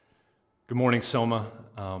Good morning, Soma.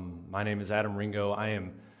 My name is Adam Ringo. I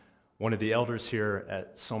am one of the elders here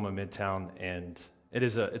at Soma Midtown, and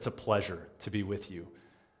it's a pleasure to be with you.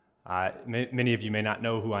 Many of you may not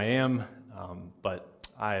know who I am, but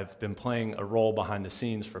I have been playing a role behind the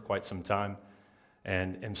scenes for quite some time,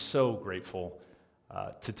 and am so grateful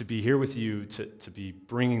to be here with you, to be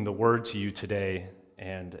bringing the word to you today,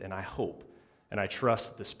 and I hope and I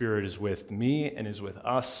trust the Spirit is with me and is with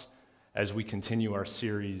us as we continue our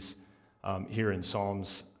series here in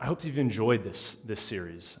Psalms. I hope you've enjoyed this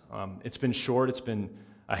series. It's been short. It's been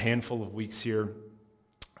a handful of weeks here,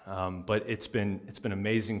 but it's been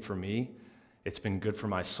amazing for me. It's been good for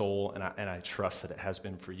my soul, and I trust that it has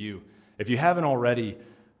been for you. If you haven't already,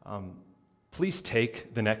 please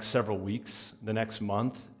take the next several weeks, the next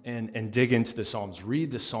month, and dig into the Psalms.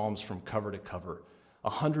 Read the Psalms from cover to cover.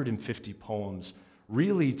 150 poems,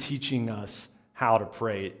 really teaching us how to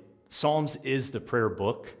pray. Psalms is the prayer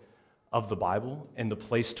book of the Bible and the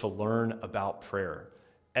place to learn about prayer.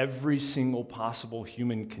 Every single possible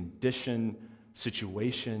human condition,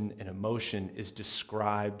 situation, and emotion is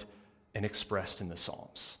described and expressed in the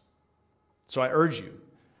Psalms. So I urge you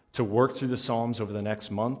to work through the Psalms over the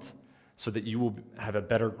next month so that you will have a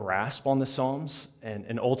better grasp on the Psalms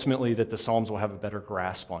and ultimately that the Psalms will have a better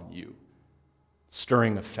grasp on you.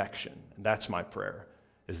 Stirring affection, and that's my prayer,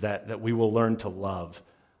 is that we will learn to love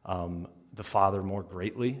the Father more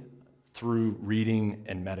greatly through reading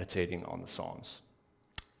and meditating on the Psalms.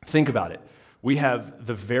 Think about it. We have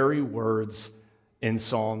the very words in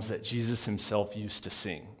Psalms that Jesus himself used to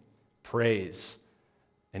sing, praise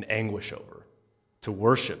and anguish over, to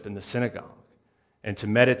worship in the synagogue, and to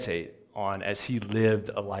meditate on as he lived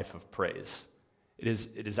a life of praise. It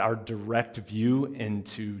is our direct view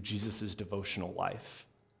into Jesus' devotional life.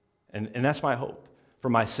 And that's my hope. For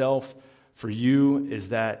myself, for you, is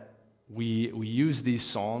that we use these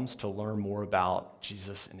Psalms to learn more about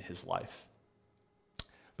Jesus and his life.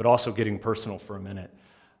 But also getting personal for a minute,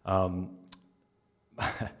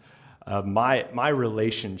 my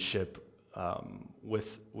relationship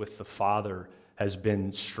with the Father has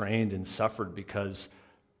been strained and suffered because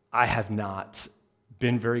I have not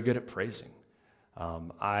been very good at praising.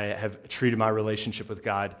 I have treated my relationship with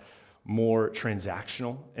God more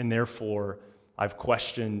transactional, and therefore I've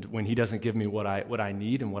questioned when he doesn't give me what I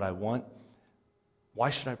need and what I want. Why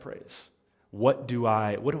should I praise? What do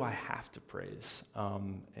I have to praise?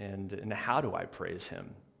 And how do I praise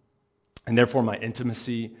him? And therefore my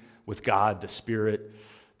intimacy with God, the Spirit,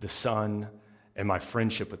 the Son, and my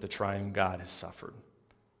friendship with the triune God has suffered.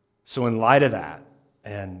 So in light of that,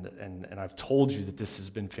 and I've told you that this has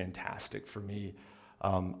been fantastic for me,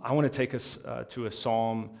 I want to take us to a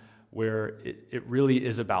psalm where it really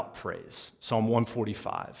is about praise. Psalm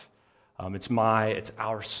 145. It's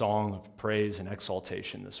our song of praise and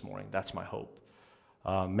exaltation this morning. That's my hope.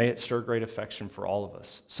 May it stir great affection for all of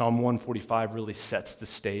us. Psalm 145 really sets the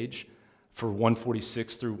stage for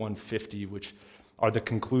 146 through 150, which are the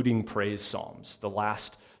concluding praise psalms, the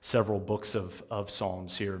last several books of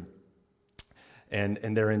psalms here.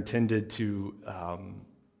 And they're intended to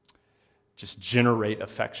just generate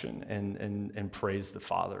affection and praise the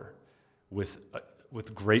Father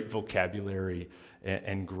with great vocabulary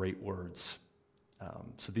and great words.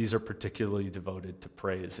 So these are particularly devoted to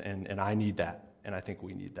praise, and I need that, and I think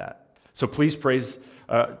we need that. So please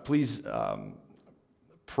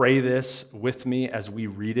pray this with me as we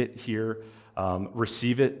read it here.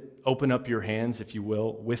 Receive it. Open up your hands, if you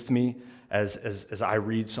will, with me as I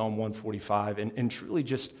read Psalm 145, and truly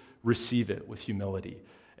just receive it with humility.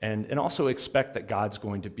 And also expect that God's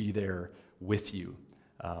going to be there with you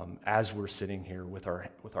as we're sitting here with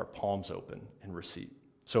our palms open in receipt.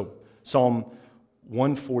 So Psalm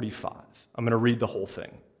 145, I'm going to read the whole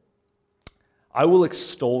thing. I will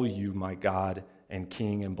extol you, my God and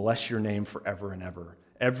King, and bless your name forever and ever.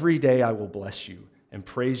 Every day I will bless you and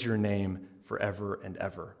praise your name forever and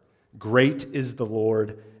ever. Great is the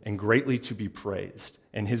Lord and greatly to be praised,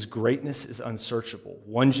 and his greatness is unsearchable.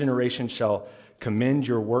 One generation shall commend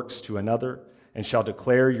your works to another and shall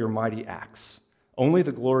declare your mighty acts. Only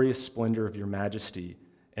the glorious splendor of your majesty,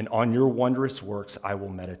 and on your wondrous works I will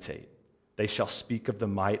meditate. They shall speak of the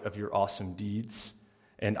might of your awesome deeds,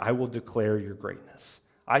 and I will declare your greatness.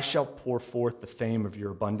 I shall pour forth the fame of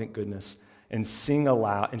your abundant goodness and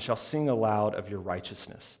shall sing aloud of your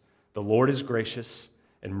righteousness. The Lord is gracious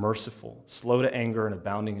and merciful, slow to anger and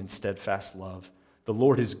abounding in steadfast love. The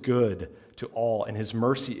Lord is good to all, and his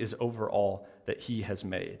mercy is over all that he has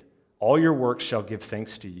made. All your works shall give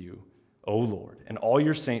thanks to you, O Lord, and all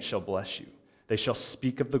your saints shall bless you. They shall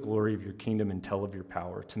speak of the glory of your kingdom and tell of your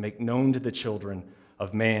power, to make known to the children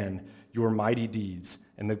of man your mighty deeds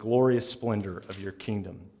and the glorious splendor of your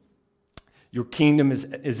kingdom. Your kingdom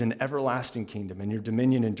is an everlasting kingdom, and your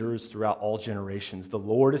dominion endures throughout all generations. The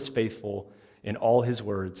Lord is faithful in all his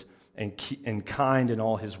words and kind in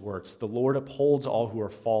all his works. The Lord upholds all who are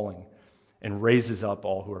falling and raises up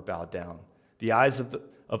all who are bowed down. The eyes of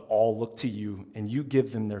all look to you, and you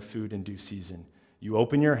give them their food in due season. You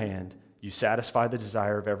open your hand, you satisfy the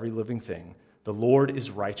desire of every living thing. The Lord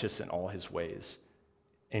is righteous in all his ways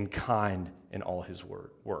and kind in all his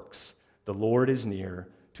works. The Lord is near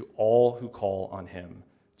to all who call on him,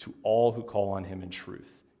 in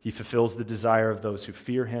truth. He fulfills the desire of those who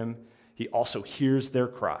fear him. He also hears their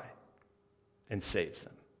cry and saves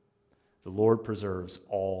them. The Lord preserves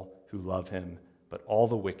all who love him, but all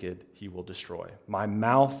the wicked he will destroy. My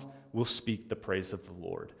mouth will speak the praise of the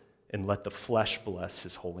Lord, and let the flesh bless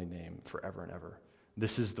his holy name forever and ever.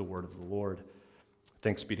 This is the word of the Lord.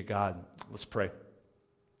 Thanks be to God. Let's pray.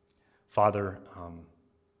 Father,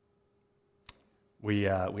 we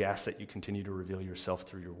ask that you continue to reveal yourself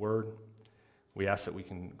through your word. We ask that we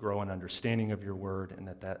can grow in understanding of your word, and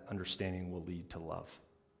that understanding will lead to love.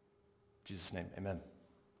 In Jesus' name, amen.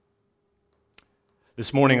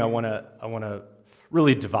 This morning, I want to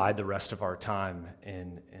really divide the rest of our time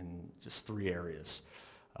in just three areas.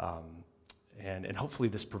 And hopefully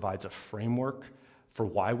this provides a framework for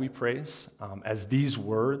why we praise, as these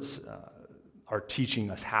words are teaching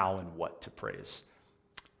us how and what to praise.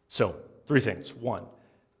 So, three things. One,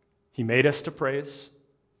 he made us to praise.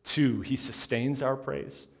 Two, he sustains our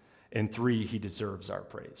praise. And three, he deserves our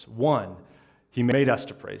praise. One, he made us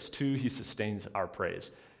to praise. Two, he sustains our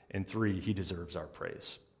praise. And three, he deserves our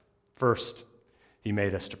praise. First, he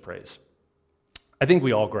made us to praise. I think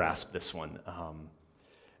we all grasp this one.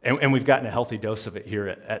 And we've gotten a healthy dose of it here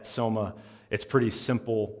at Soma. It's pretty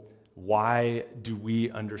simple. Why do we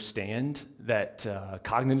understand that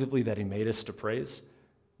cognitively that he made us to praise?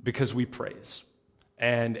 Because we praise.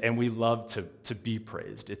 And we love to be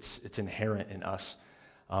praised. It's inherent in us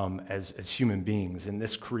as human beings in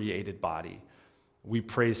this created body. We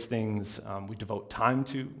praise things we devote time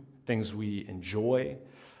to, things we enjoy,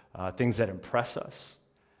 things that impress us,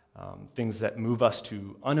 things that move us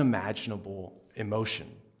to unimaginable emotion.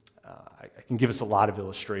 I can give us a lot of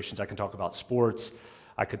illustrations. I can talk about sports.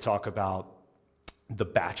 I could talk about The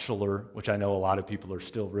Bachelor, which I know a lot of people are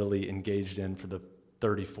still really engaged in for the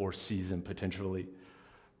 34th season potentially.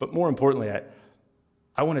 But more importantly,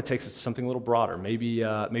 I want to take something a little broader, maybe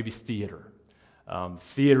theater.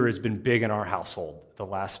 Theater has been big in our household the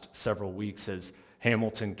last several weeks as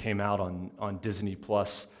Hamilton came out on Disney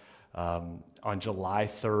Plus on July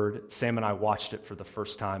 3rd. Sam and I watched it for the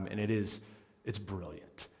first time, and it's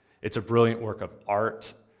brilliant. It's a brilliant work of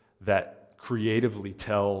art that creatively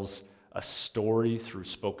tells a story through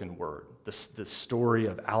spoken word, the story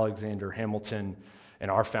of Alexander Hamilton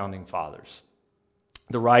and our founding fathers.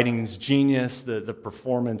 The writing's genius, the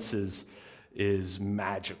performance is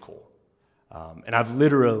magical. And I've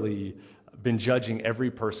literally been judging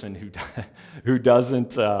every person who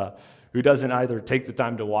doesn't either take the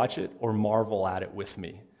time to watch it or marvel at it with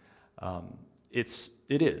me. It's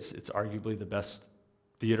arguably the best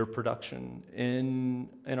theater production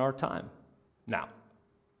in our time. Now,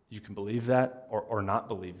 you can believe that or not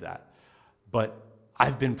believe that, but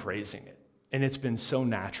I've been praising it, and it's been so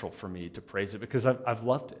natural for me to praise it because I've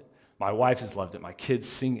loved it. My wife has loved it. My kids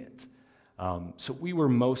sing it. So we were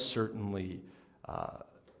most certainly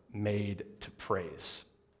made to praise.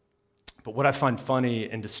 But what I find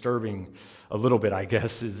funny and disturbing a little bit, I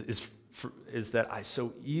guess, is that I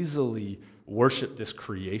so easily worship this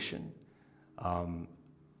creation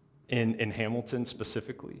in Hamilton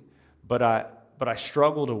specifically, but I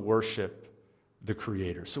struggle to worship the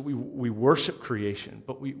Creator. So we worship creation,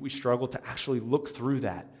 but we struggle to actually look through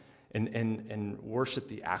that and worship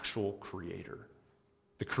the actual Creator.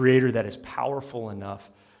 The Creator that is powerful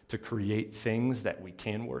enough to create things that we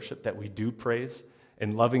can worship, that we do praise,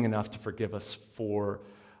 and loving enough to forgive us for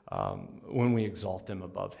when we exalt Him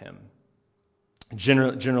above Him.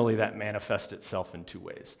 Generally, that manifests itself in two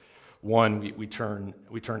ways. One, we turn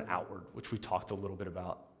outward, which we talked a little bit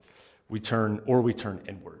about. We turn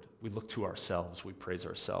inward. We look to ourselves. We praise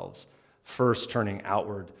ourselves. First, turning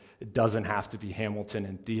outward. It doesn't have to be Hamilton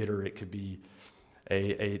in theater. It could be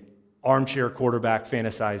a armchair quarterback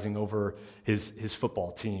fantasizing over his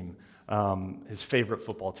football team, his favorite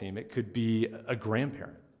football team. It could be a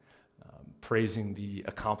grandparent praising the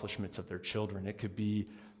accomplishments of their children. It could be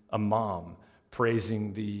a mom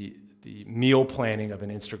praising the meal planning of an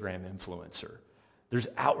Instagram influencer. There's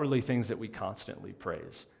outwardly things that we constantly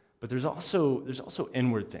praise, but there's also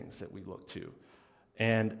inward things that we look to.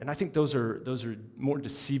 And I think those are more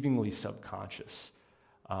deceivingly subconscious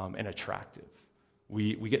and attractive.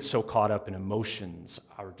 We get so caught up in emotions,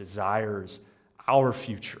 our desires, our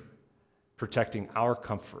future, protecting our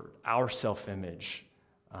comfort, our self-image,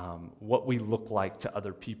 what we look like to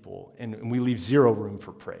other people, and we leave zero room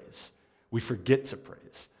for praise. We forget to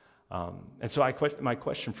praise. And so my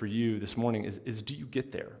question for you this morning is do you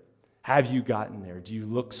get there? Have you gotten there? Do you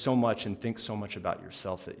look so much and think so much about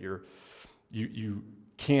yourself that you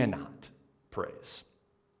cannot praise?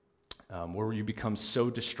 Where you become so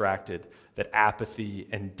distracted that apathy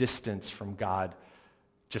and distance from God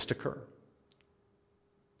just occur.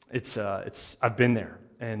 I've been there,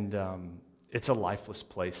 and it's a lifeless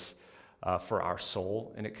place for our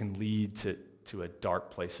soul, and it can lead to a dark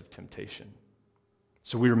place of temptation.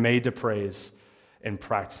 So we were made to praise, and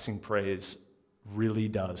practicing praise really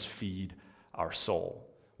does feed our soul.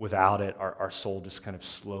 Without it, our soul just kind of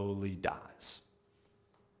slowly dies.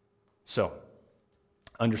 So,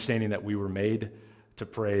 understanding that we were made to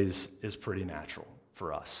praise is pretty natural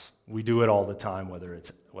for us. We do it all the time, whether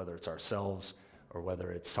it's ourselves or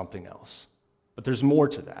whether it's something else. But there's more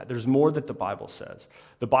to that. There's more that the Bible says.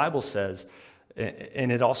 The Bible says,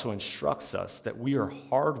 and it also instructs us, that we are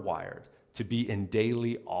hardwired to be in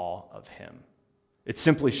daily awe of him. It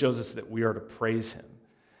simply shows us that we are to praise him.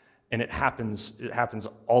 And it happens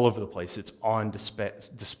all over the place. It's on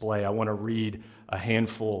display. I want to read a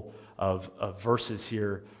handful of verses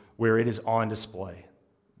here where it is on display.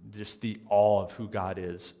 Just the awe of who God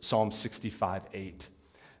is. Psalm 65:8.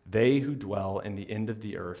 They who dwell in the end of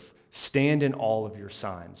the earth stand in awe of your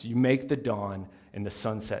signs. You make the dawn and the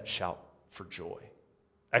sunset shout for joy.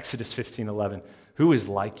 Exodus 15:11. Who is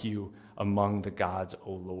like you among the gods,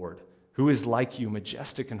 O Lord? Who is like you,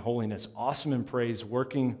 majestic in holiness, awesome in praise,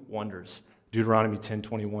 working wonders? Deuteronomy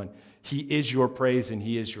 10:21. He is your praise and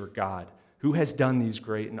he is your God. Who has done these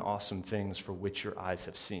great and awesome things for which your eyes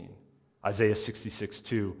have seen? Isaiah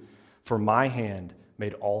 66:2. For my hand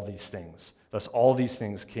made all these things. Thus all these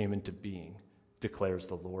things came into being, declares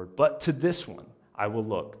the Lord. But to this one I will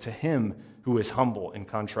look, to him who is humble and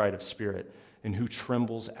contrite of spirit, and who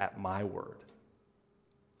trembles at my word.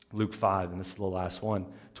 Luke 5, and this is the last one,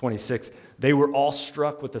 26. They were all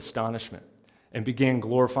struck with astonishment and began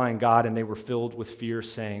glorifying God, and they were filled with fear,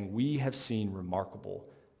 saying, we have seen remarkable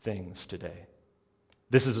things today.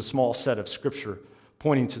 This is a small set of scripture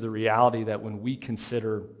pointing to the reality that when we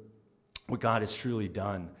consider what God has truly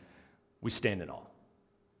done, we stand in awe.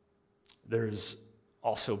 There's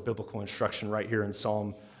also biblical instruction right here in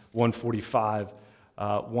Psalm 145,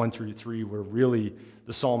 1 through 3, where really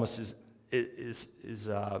the psalmist is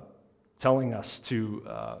telling us to,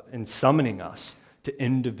 and summoning us to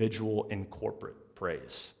individual and corporate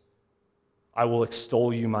praise. I will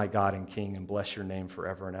extol you, my God and King, and bless your name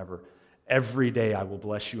forever and ever. Every day I will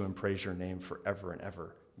bless you and praise your name forever and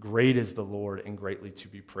ever. Great is the Lord and greatly to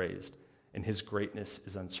be praised, and his greatness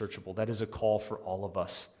is unsearchable. That is a call for all of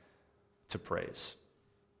us to praise.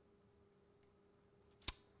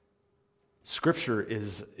 Scripture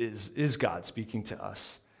is God speaking to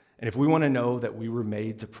us. And if we want to know that we were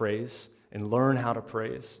made to praise and learn how to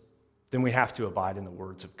praise, then we have to abide in the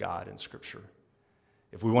words of God in Scripture.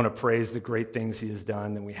 If we want to praise the great things he has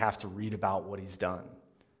done, then we have to read about what he's done.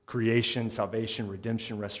 Creation, salvation,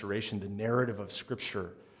 redemption, restoration, the narrative of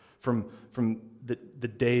Scripture from the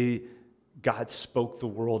day God spoke the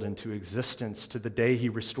world into existence to the day he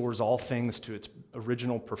restores all things to its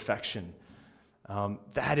original perfection.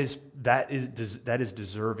 That is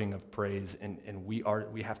deserving of praise, and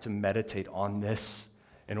we have to meditate on this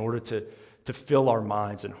in order to fill our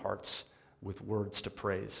minds and hearts with words to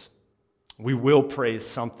praise. We will praise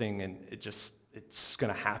something, and it's just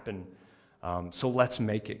going to happen. So let's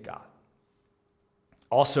make it God.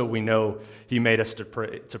 Also, we know he made us to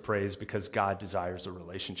praise because God desires a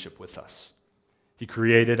relationship with us. He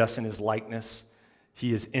created us in his likeness.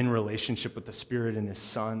 He is in relationship with the Spirit and his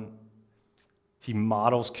Son. He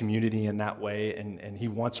models community in that way, and he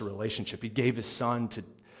wants a relationship. He gave his Son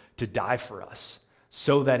to die for us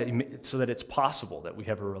so that it's possible that we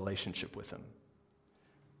have a relationship with him.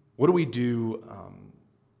 What do we do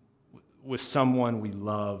with someone we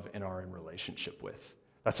love and are in relationship with?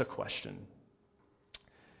 That's a question.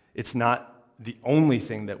 It's not the only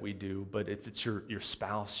thing that we do, but if it's your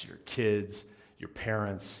spouse, your kids, your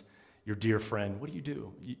parents, your dear friend, what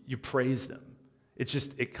do? You praise them.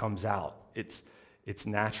 It comes out. It's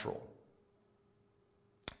natural.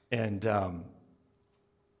 And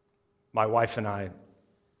my wife and I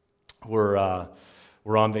were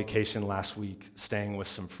on vacation last week, staying with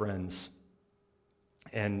some friends,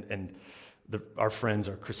 and our friends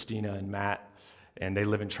are Christina and Matt, and they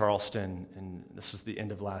live in Charleston, and this was the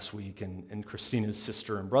end of last week, and Christina's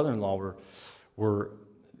sister and brother-in-law were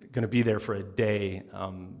going to be there for a day.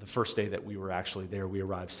 The first day that we were actually there, we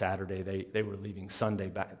arrived Saturday. They were leaving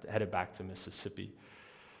Sunday, headed back to Mississippi.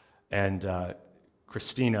 And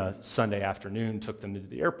Christina, Sunday afternoon, took them to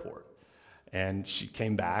the airport. And she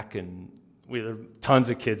came back, and there were tons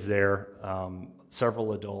of kids there,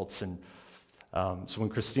 several adults. And so when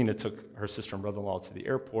Christina took her sister and brother-in-law to the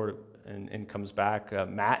airport and comes back,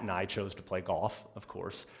 Matt and I chose to play golf, of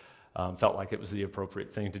course. Felt like it was the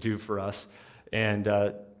appropriate thing to do for us. And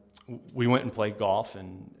we went and played golf,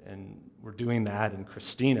 and we're doing that, and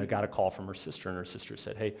Christina got a call from her sister, and her sister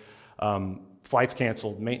said, hey, flight's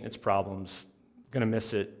canceled, maintenance problems, gonna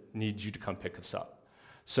miss it, need you to come pick us up.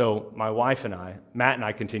 So my wife and I, Matt and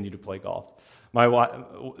I, continued to play golf. My wife,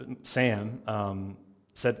 Sam,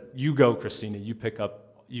 said, you go, Christina, you pick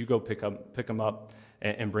them up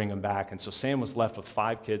and bring them back. And so Sam was left with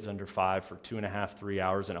 5 kids under 5 for 2.5, 3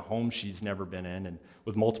 hours in a home she's never been in, and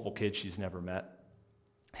with multiple kids she's never met.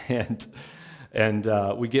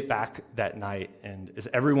 And we get back that night, and as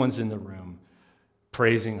everyone's in the room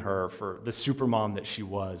praising her for the supermom that she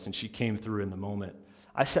was, and she came through in the moment,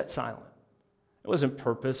 I sat silent. It wasn't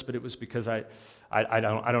purpose, but it was because I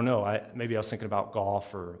don't know. Maybe I was thinking about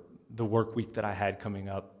golf or the work week that I had coming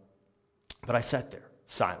up, but I sat there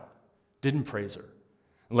silent, didn't praise her.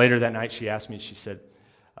 Later that night, she asked me. She said,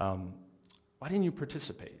 "Why didn't you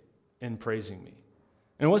participate in praising me?"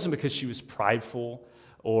 And it wasn't because she was prideful,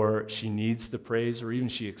 or she needs the praise, or even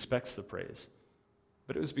she expects the praise.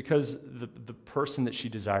 But it was because the person that she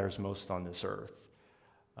desires most on this earth,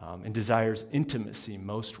 and desires intimacy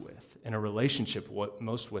most with, in a relationship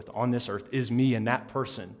most with on this earth, is me, and that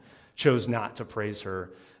person chose not to praise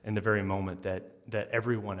her in the very moment that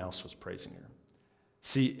everyone else was praising her.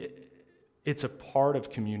 See, it's a part of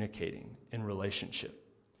communicating in relationship.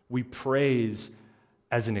 We praise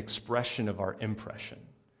as an expression of our impression.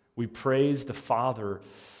 We praise the Father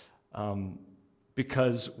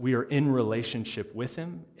because we are in relationship with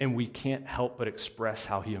him, and we can't help but express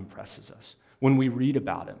how he impresses us. When we read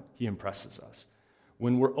about him, he impresses us.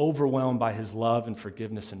 When we're overwhelmed by his love and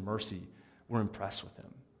forgiveness and mercy, we're impressed with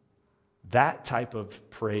him. That type of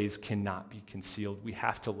praise cannot be concealed. We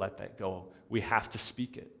have to let that go. We have to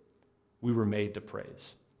speak it. We were made to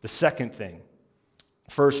praise. The second thing,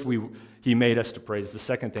 first, he made us to praise. The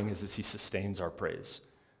second thing is he sustains our praise.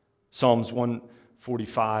 Psalms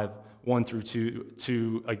 145, 1 through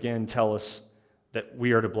 2, again tell us that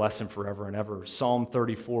we are to bless him forever and ever. Psalm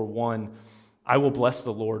 34, 1, I will bless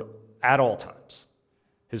the Lord at all times.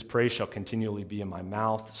 His praise shall continually be in my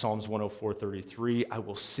mouth. Psalms 104, 33, I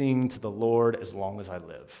will sing to the Lord as long as I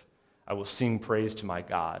live. I will sing praise to my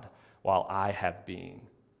God while I have being.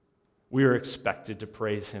 We are expected to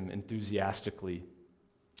praise him enthusiastically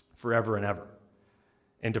forever and ever,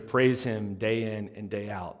 and to praise him day in and day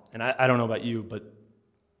out. And I don't know about you, but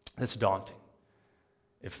it's daunting.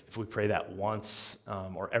 If we pray that once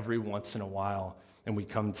or every once in a while, and we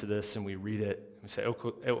come to this and we read it, we say,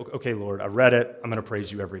 okay, Lord, I read it, I'm going to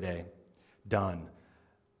praise you every day. Done.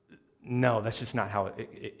 No, that's just not how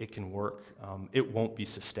it can work. It won't be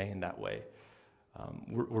sustained that way.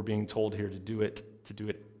 We're being told here to do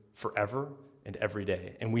it forever and every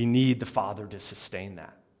day. And we need the Father to sustain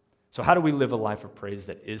that. So how do we live a life of praise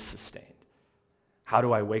that is sustained? How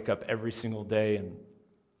do I wake up every single day and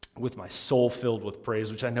with my soul filled with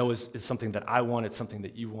praise, which I know is something that I want, it's something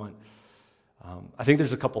that you want? I think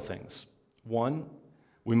there's a couple things. One,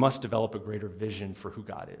 we must develop a greater vision for who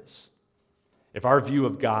God is. If our view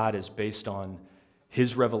of God is based on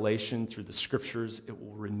his revelation through the scriptures, it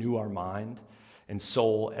will renew our mind and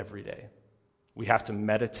soul every day. We have to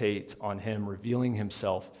meditate on him revealing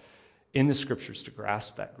himself in the scriptures to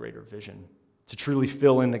grasp that greater vision, to truly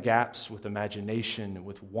fill in the gaps with imagination,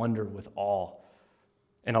 with wonder, with awe,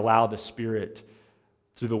 and allow the Spirit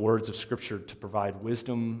through the words of Scripture to provide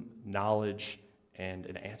wisdom, knowledge,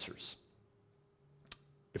 and answers.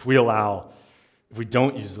 If we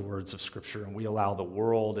don't use the words of Scripture and we allow the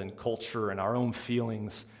world and culture and our own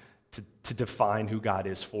feelings to define who God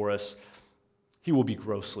is for us, he will be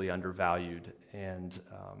grossly undervalued, and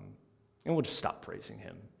we'll just stop praising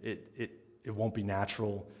him. It won't be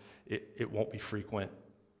natural. It won't be frequent,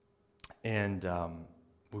 and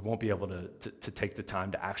we won't be able to take the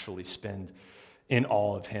time to actually spend in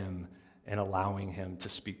awe of him and allowing him to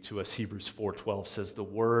speak to us. Hebrews 4:12 says the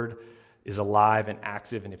word is alive and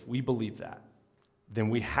active, and if we believe that, then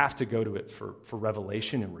we have to go to it for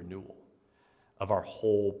revelation and renewal of our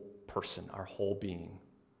whole person, our whole being.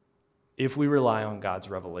 If we rely on God's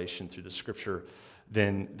revelation through the scripture,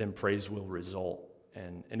 then praise will result,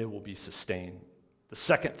 and it will be sustained. The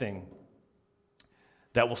second thing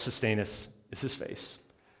that will sustain us is his face.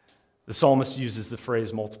 The psalmist uses the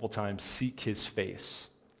phrase multiple times, seek his face.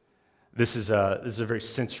 This is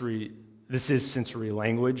sensory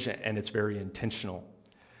language, and it's very intentional.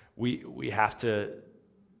 We have to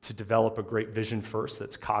develop a great vision first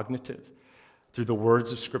that's cognitive through the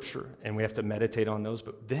words of Scripture, and we have to meditate on those.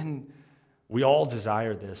 But then we all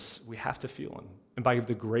desire this. We have to feel him. And by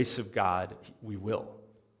the grace of God, we will.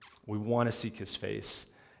 We want to seek his face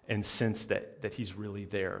and sense that he's really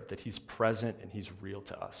there, that he's present and he's real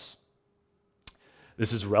to us.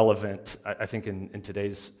 This is relevant, I think, in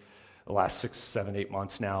today's the last 6, 7, 8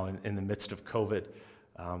 months now in the midst of COVID.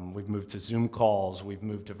 We've moved to Zoom calls. We've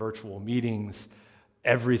moved to virtual meetings.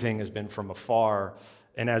 Everything has been from afar.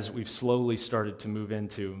 And as we've slowly started to move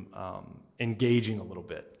into engaging a little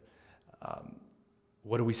bit,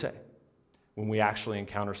 what do we say? When we actually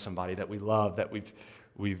encounter somebody that we love, that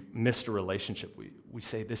we've missed a relationship, we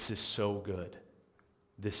say, this is so good.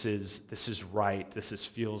 This is right. This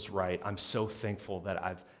feels right. I'm so thankful that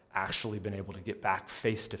I've actually been able to get back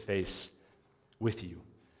face to face with you.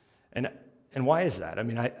 And why is that? I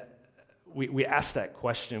mean, we ask that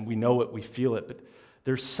question. We know it. We feel it. But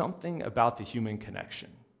there's something about the human connection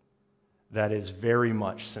that is very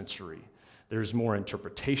much sensory. There's more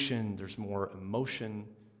interpretation. There's more emotion.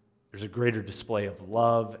 There's a greater display of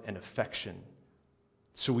love and affection.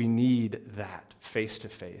 So we need that face to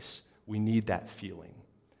face. We need that feeling.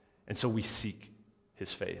 And so we seek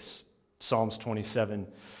his face. Psalms 27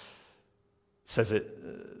 says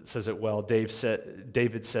it well.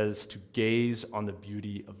 David says to gaze on the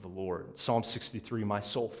beauty of the Lord. Psalm 63, my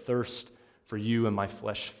soul thirsts for you and my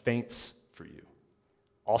flesh faints for you.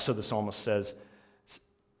 Also the psalmist says,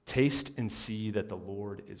 taste and see that the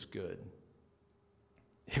Lord is good.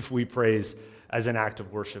 If we praise as an act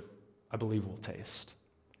of worship, I believe we'll taste.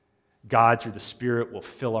 God, through the Spirit, will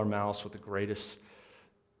fill our mouths with the greatest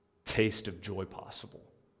taste of joy possible.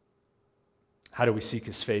 How do we seek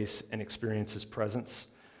his face and experience his presence?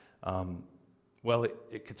 Well,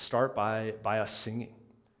 it could start by us singing.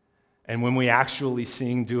 And when we actually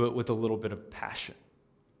sing, do it with a little bit of passion,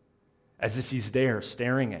 as if he's there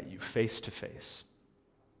staring at you face to face.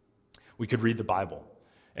 We could read the Bible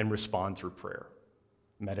and respond through prayer.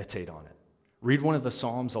 Meditate on it. Read one of the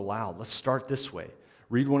Psalms aloud. Let's start this way.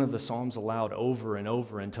 Read one of the Psalms aloud over and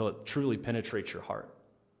over until it truly penetrates your heart.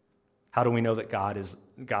 How do we know that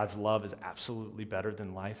God's love is absolutely better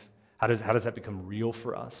than life? How does that become real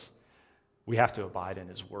for us? We have to abide in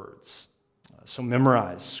his words. So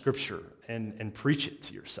memorize Scripture and preach it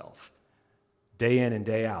to yourself day in and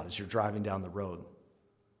day out as you're driving down the road.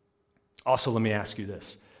 Also, let me ask you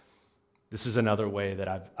this. This is another way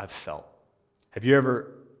that I've felt. Have you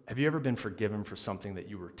ever been forgiven for something that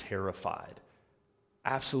you were terrified,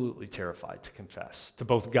 absolutely terrified to confess to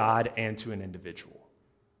both God and to an individual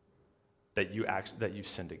that you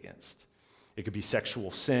sinned against? It could be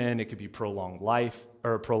sexual sin, it could be prolonged lie,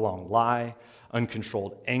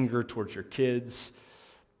 uncontrolled anger towards your kids,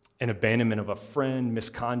 an abandonment of a friend,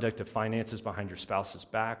 misconduct of finances behind your spouse's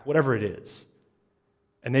back, whatever it is.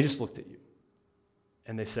 And they just looked at you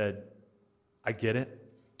and they said, I get it.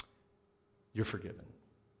 You're forgiven.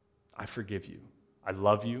 I forgive you. I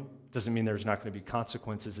love you. It doesn't mean there's not going to be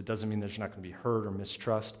consequences. It doesn't mean there's not going to be hurt or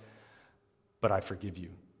mistrust, but I forgive you.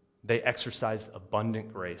 They exercised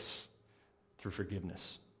abundant grace through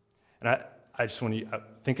forgiveness. And I just want you to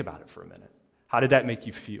think about it for a minute. How did that make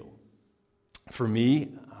you feel? For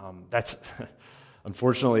me, that's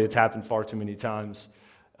unfortunately, it's happened far too many times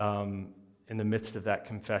in the midst of that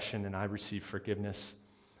confession, and I received forgiveness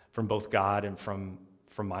from both God and from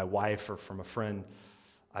my wife or from a friend.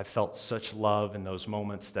 I felt such love in those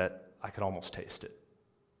moments that I could almost taste it.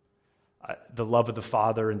 The love of the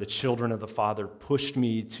Father and the children of the Father pushed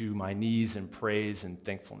me to my knees in praise and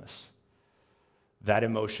thankfulness. That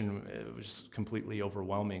emotion, it was completely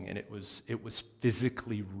overwhelming, and it was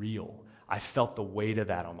physically real. I felt the weight of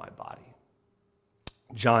that on my body.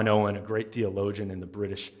 John Owen, a great theologian in the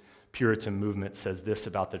British Puritan movement, says this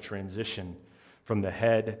about the transition from the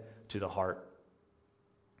head to the heart.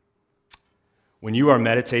 When you are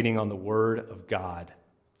meditating on the Word of God,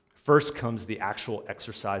 first comes the actual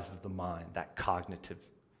exercise of the mind, that cognitive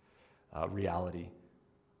reality.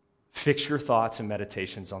 Fix your thoughts and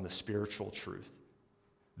meditations on the spiritual truth.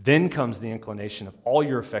 Then comes the inclination of all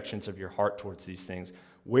your affections of your heart towards these things,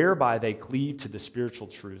 whereby they cleave to the spiritual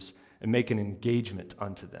truths and make an engagement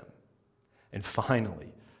unto them. And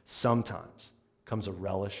finally, sometimes comes a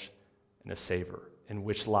relish and a savor, in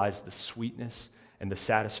which lies the sweetness and the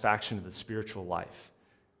satisfaction of the spiritual life.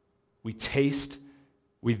 We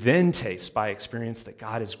then taste by experience that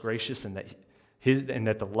God is gracious and that and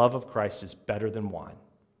that the love of Christ is better than wine.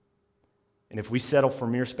 And if we settle for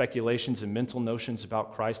mere speculations and mental notions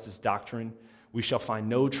about Christ as doctrine, we shall find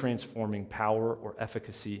no transforming power or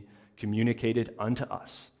efficacy communicated unto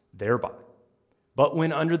us thereby. But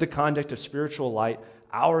when under the conduct of spiritual light,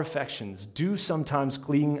 our affections do sometimes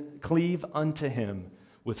cleave unto him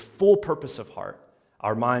with full purpose of heart,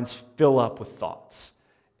 our minds fill up with thoughts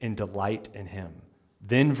and delight in him.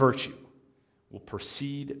 Then virtue will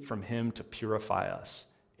proceed from him to purify us,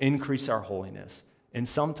 increase our holiness, and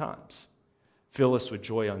sometimes fill us with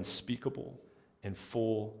joy unspeakable and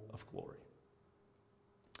full of glory.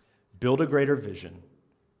 Build a greater vision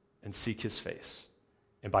and seek his face,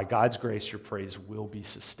 and by God's grace, your praise will be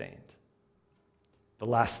sustained. The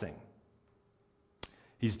last thing,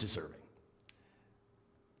 he's deserving.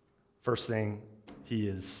 First thing,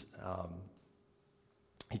 he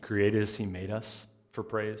created us, he made us for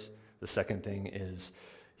praise. The second thing is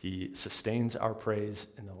he sustains our praise.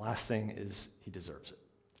 And the last thing is he deserves it.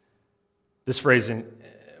 This phrase,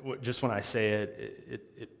 just when I say it,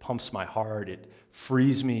 it pumps my heart, it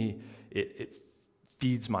frees me, it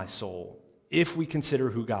feeds my soul. If we consider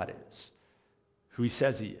who God is, who he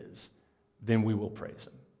says he is, then we will praise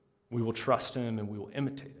him. We will trust him and we will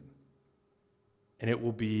imitate him. And it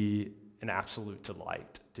will be an absolute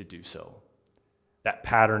delight to do so. That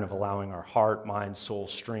pattern of allowing our heart, mind, soul,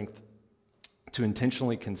 strength to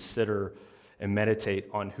intentionally consider and meditate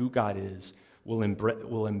on who God is will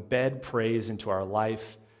embed praise into our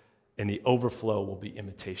life, and the overflow will be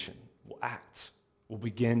imitation. We'll act. We'll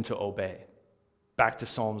begin to obey. Back to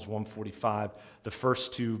Psalms 145, the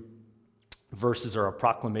first two verses are a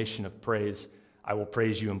proclamation of praise. I will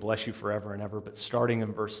praise you and bless you forever and ever. But starting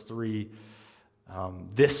in verse 3,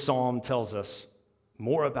 this psalm tells us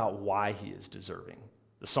more about why he is deserving.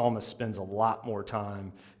 The psalmist spends a lot more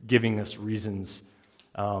time giving us reasons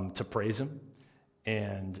to praise him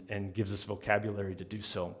and gives us vocabulary to do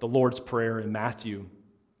so. The Lord's Prayer in Matthew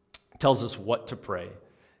tells us what to pray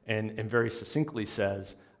and very succinctly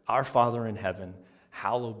says, "Our Father in heaven,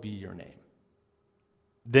 hallowed be your name."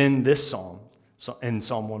 Then this psalm, in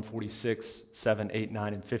Psalm 146, 7, 8,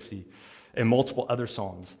 9, and 50, and multiple other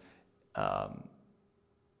psalms,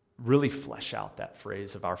 really flesh out that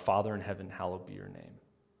phrase of "Our Father in heaven, hallowed be your name."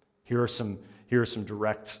 Here are some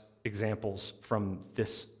direct examples from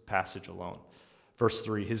this passage alone. Verse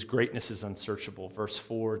 3, his greatness is unsearchable. Verse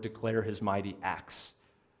 4, declare his mighty acts.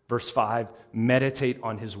 Verse 5, meditate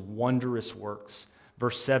on his wondrous works.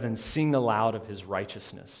 Verse 7, sing aloud of his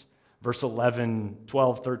righteousness. Verse 11,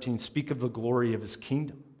 12, 13, speak of the glory of his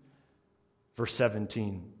kingdom. Verse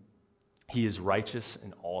 17, he is righteous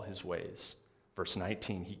in all his ways. Verse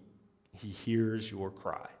 19, he hears your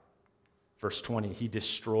cry. Verse 20, he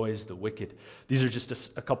destroys the wicked. These are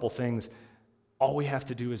just a couple things. All we have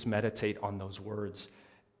to do is meditate on those words,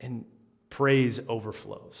 and praise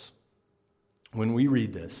overflows. When we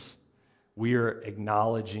read this, we are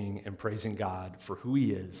acknowledging and praising God for who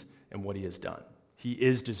he is and what he has done. He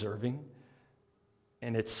is deserving,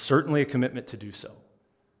 and it's certainly a commitment to do so.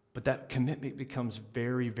 But that commitment becomes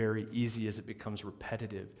very, very easy as it becomes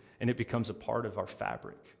repetitive, and it becomes a part of our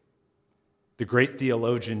fabric. The great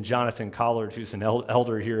theologian Jonathan Collard, who's an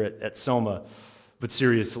elder here at Soma, but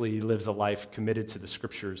seriously he lives a life committed to the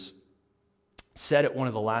scriptures, said at one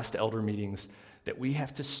of the last elder meetings that we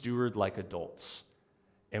have to steward like adults,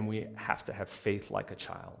 and we have to have faith like a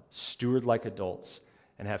child. Steward like adults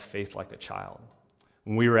and have faith like a child.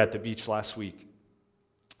 When we were at the beach last week,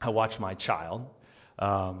 I watched my child,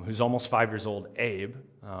 who's almost 5 years old, Abe,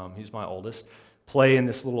 he's my oldest, play in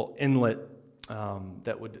this little inlet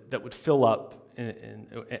that would fill up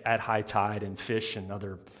at high tide, and fish and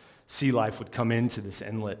other sea life would come into this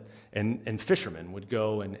inlet, and fishermen would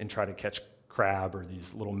go and try to catch crab or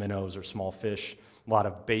these little minnows or small fish, a lot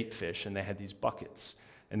of bait fish, and they had these buckets,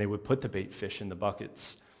 and they would put the bait fish in the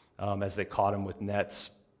buckets as they caught them with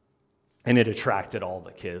nets, and it attracted all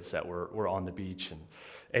the kids that were on the beach, and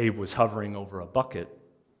Abe was hovering over a bucket,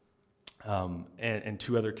 and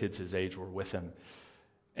two other kids his age were with him.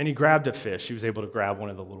 And he grabbed a fish. He was able to grab one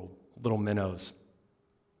of the little minnows.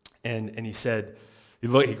 And he said, he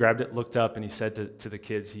grabbed it, looked up, and he said to the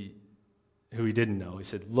kids who he didn't know, he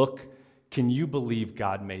said, "Look, can you believe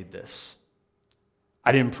God made this?"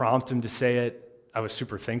 I didn't prompt him to say it. I was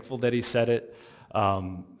super thankful that he said it.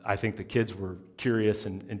 I think the kids were curious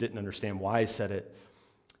and didn't understand why he said it.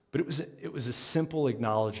 But it was a simple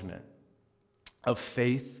acknowledgement of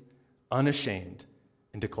faith, unashamed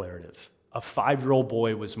and declarative. A 5-year-old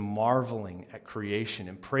boy was marveling at creation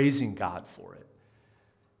and praising God for it.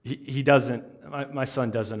 He doesn't, my son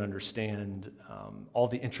doesn't understand all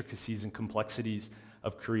the intricacies and complexities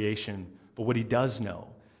of creation, But what he does know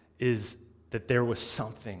is that there was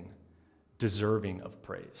something deserving of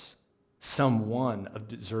praise, someone of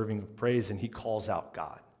deserving of praise, and he calls out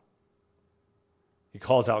God. He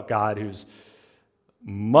calls out God, who's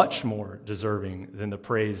much more deserving than the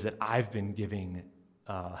praise that I've been giving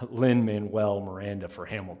Lin-Manuel Miranda for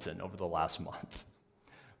Hamilton over the last month.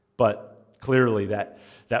 But clearly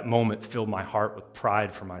that moment filled my heart with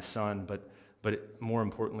pride for my son, but more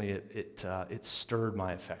importantly, it stirred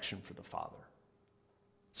my affection for the Father.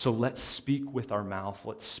 So let's speak with our mouth.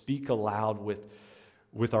 Let's speak aloud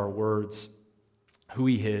with our words who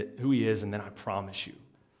he is, and then I promise you,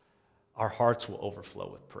 our hearts will overflow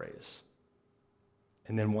with praise.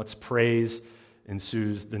 And then once praise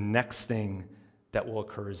ensues, the next thing that will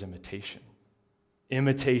occur is imitation.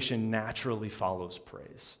 Imitation naturally follows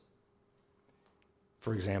praise.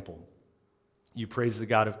 For example, you praise the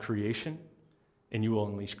God of creation, and you will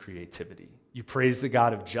unleash creativity. You praise the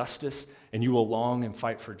God of justice, and you will long and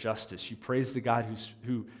fight for justice. You praise the God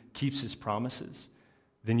who keeps his promises,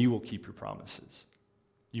 then you will keep your promises.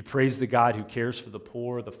 You praise the God who cares for the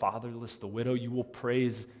poor, the fatherless, the widow. You will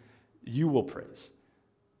praise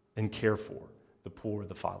and care for the poor,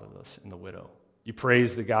 the fatherless, and the widow. You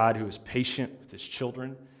praise the God who is patient with his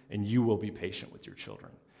children, and you will be patient with your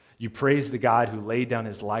children. You praise the God who laid down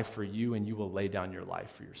his life for you, and you will lay down your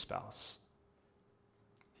life for your spouse.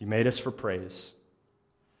 He made us for praise.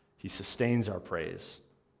 He sustains our praise.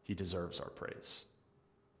 He deserves our praise.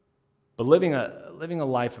 But living a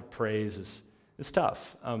life of praise is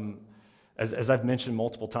tough. As I've mentioned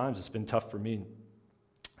multiple times, it's been tough for me.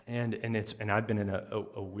 And I've been in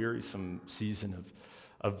a wearisome season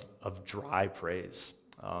of dry praise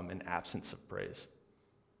and absence of praise.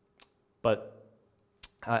 But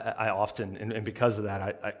I often, and because of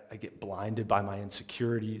that, I get blinded by my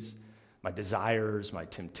insecurities, my desires, my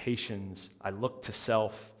temptations. I look to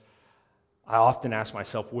self. I often ask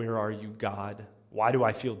myself, where are you, God? Why do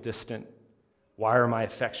I feel distant? Why are my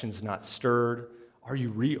affections not stirred? Are you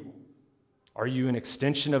real? Are you an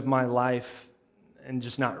extension of my life and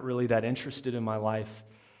just not really that interested in my life?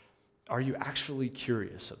 Are you actually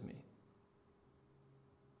curious of me?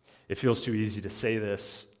 It feels too easy to say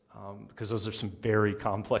this because those are some very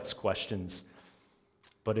complex questions,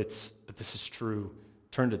 but this is true.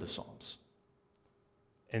 Turn to the Psalms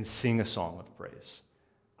and sing a song of praise.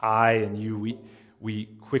 I and you, we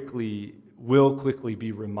will quickly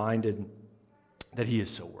be reminded that he is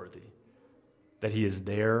so worthy, that he is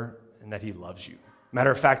there, and that he loves you.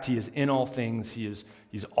 Matter of fact, he is in all things. He's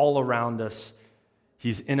all around us.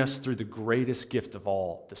 He's in us through the greatest gift of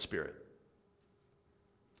all, the Spirit.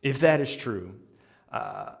 If that is true,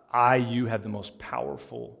 you have the most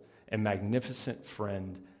powerful and magnificent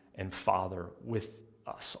friend and Father with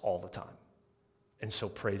us all the time. And so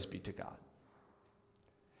praise be to God.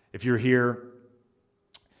 If you're here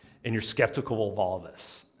and you're skeptical of all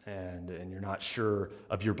this, and you're not sure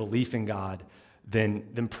of your belief in God,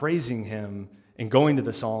 then praising him and going to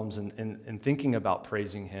the Psalms and thinking about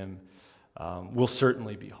praising him will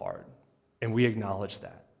certainly be hard. And we acknowledge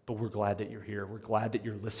that. But we're glad that you're here. We're glad that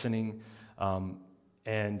you're listening.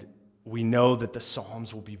 And we know that the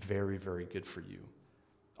Psalms will be very, very good for you.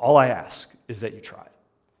 All I ask is that you try.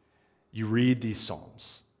 You read these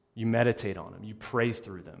Psalms. You meditate on them. You pray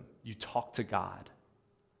through them. You talk to God.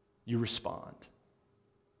 You respond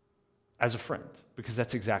as a friend, because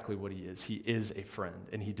that's exactly what he is. He is a friend,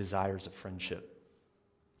 and he desires a friendship.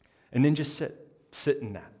 And then just sit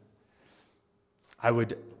in that. I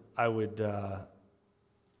would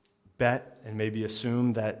bet and maybe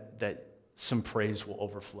assume that some praise will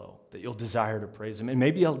overflow, that you'll desire to praise him, and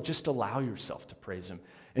maybe you'll just allow yourself to praise him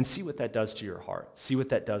and see what that does to your heart, see what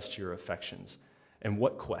that does to your affections, and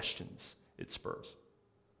what questions it spurs.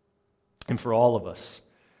 And for all of us,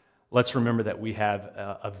 let's remember that we have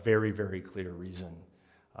a very, very clear reason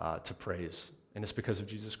to praise, and it's because of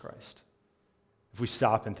Jesus Christ. If we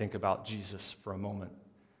stop and think about Jesus for a moment,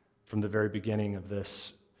 from the very beginning of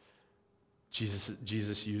this,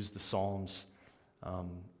 Jesus used the Psalms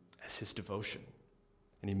as his devotion,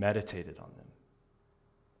 and he meditated on them.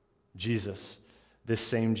 Jesus, this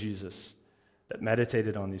same Jesus that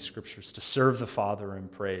meditated on these scriptures to serve the Father in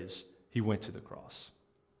praise, he went to the cross.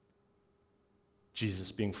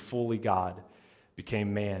 Jesus, being fully God,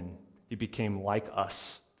 became man. He became like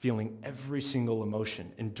us, feeling every single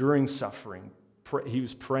emotion, enduring suffering. He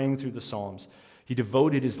was praying through the Psalms. He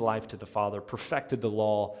devoted his life to the Father, perfected the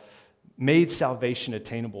law, made salvation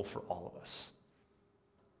attainable for all of us.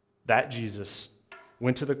 That Jesus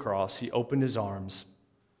went to the cross, he opened his arms,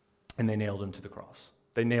 and they nailed him to the cross.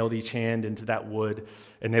 They nailed each hand into that wood,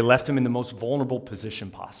 and they left him in the most vulnerable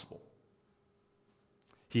position possible.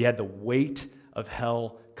 He had the weight of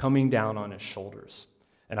hell coming down on his shoulders.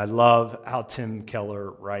 And I love how Tim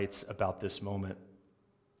Keller writes about this moment.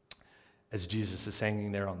 As Jesus is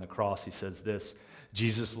hanging there on the cross, he says this: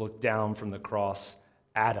 Jesus looked down from the cross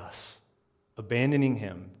at us, abandoning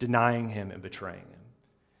him, denying him, and betraying him.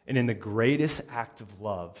 And in the greatest act of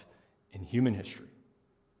love in human history,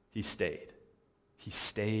 he stayed. He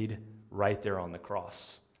stayed right there on the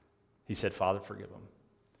cross. He said, Father, forgive them.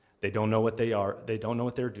 They don't know what they are. They don't know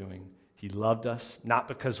what they're doing. He loved us, not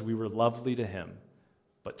because we were lovely to him,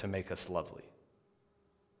 but to make us lovely.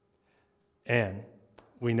 And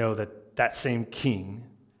we know that that same king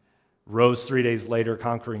rose 3 days later,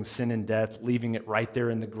 conquering sin and death, leaving it right there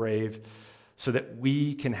in the grave, so that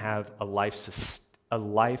we can have a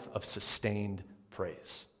life of sustained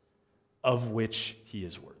praise, of which he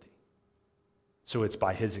is worthy. So it's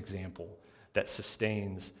by his example that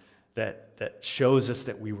sustains, that shows us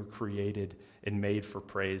that we were created and made for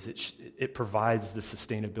praise. It provides the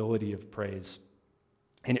sustainability of praise,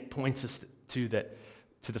 and it points us to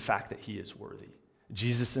the fact that he is worthy.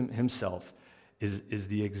 Jesus himself is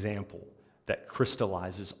the example that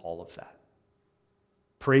crystallizes all of that.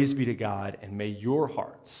 Praise be to God, and may your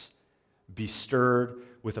hearts be stirred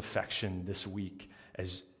with affection this week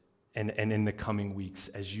and in the coming weeks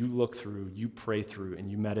as you look through, you pray through, and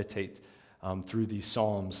you meditate through these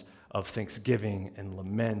psalms of thanksgiving and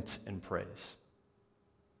lament and praise.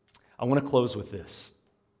 I want to close with this.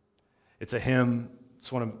 It's a hymn.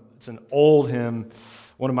 It's an old hymn,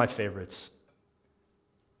 one of my favorites.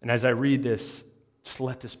 And as I read this, just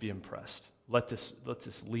let this be impressed. Let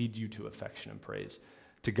this lead you to affection and praise.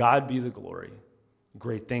 To God be the glory,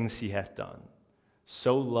 great things he hath done.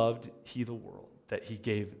 So loved he the world that he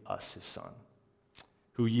gave us his Son,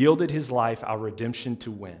 who yielded his life our redemption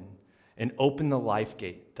to win, and opened the life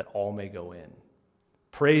gate that all may go in.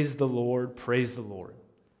 Praise the Lord, praise the Lord.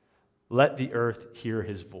 Let the earth hear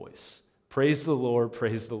his voice. Praise the Lord,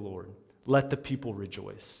 praise the Lord. Let the people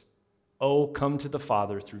rejoice. Oh, come to the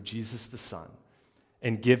Father through Jesus the Son,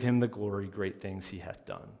 and give him the glory, great things he hath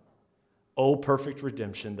done. Oh, perfect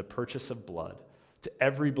redemption, the purchase of blood, to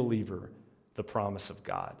every believer the promise of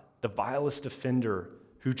God. The vilest offender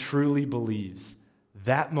who truly believes,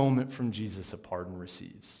 that moment from Jesus a pardon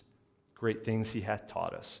receives. Great things he hath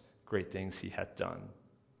taught us, great things he hath done.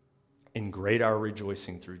 And great our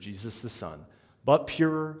rejoicing through Jesus the Son, but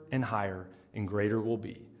purer and higher and greater will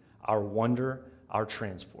be our wonder, our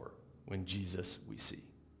transport, when Jesus we see.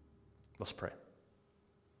 Let's pray.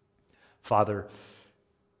 Father,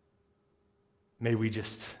 may we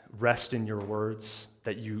just rest in your words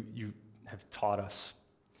that you have taught us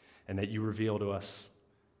and that you reveal to us.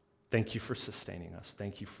 Thank you for sustaining us.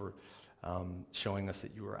 Thank you for showing us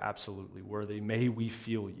that you are absolutely worthy. May we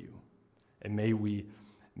feel you, and may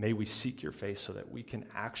we seek your face so that we can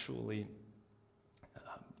actually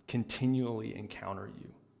continually encounter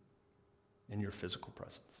you in your physical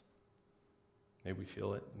presence. May we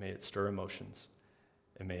feel it, may it stir emotions,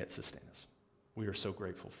 and may it sustain us. We are so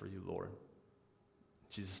grateful for you, Lord. In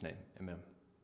Jesus' name, amen.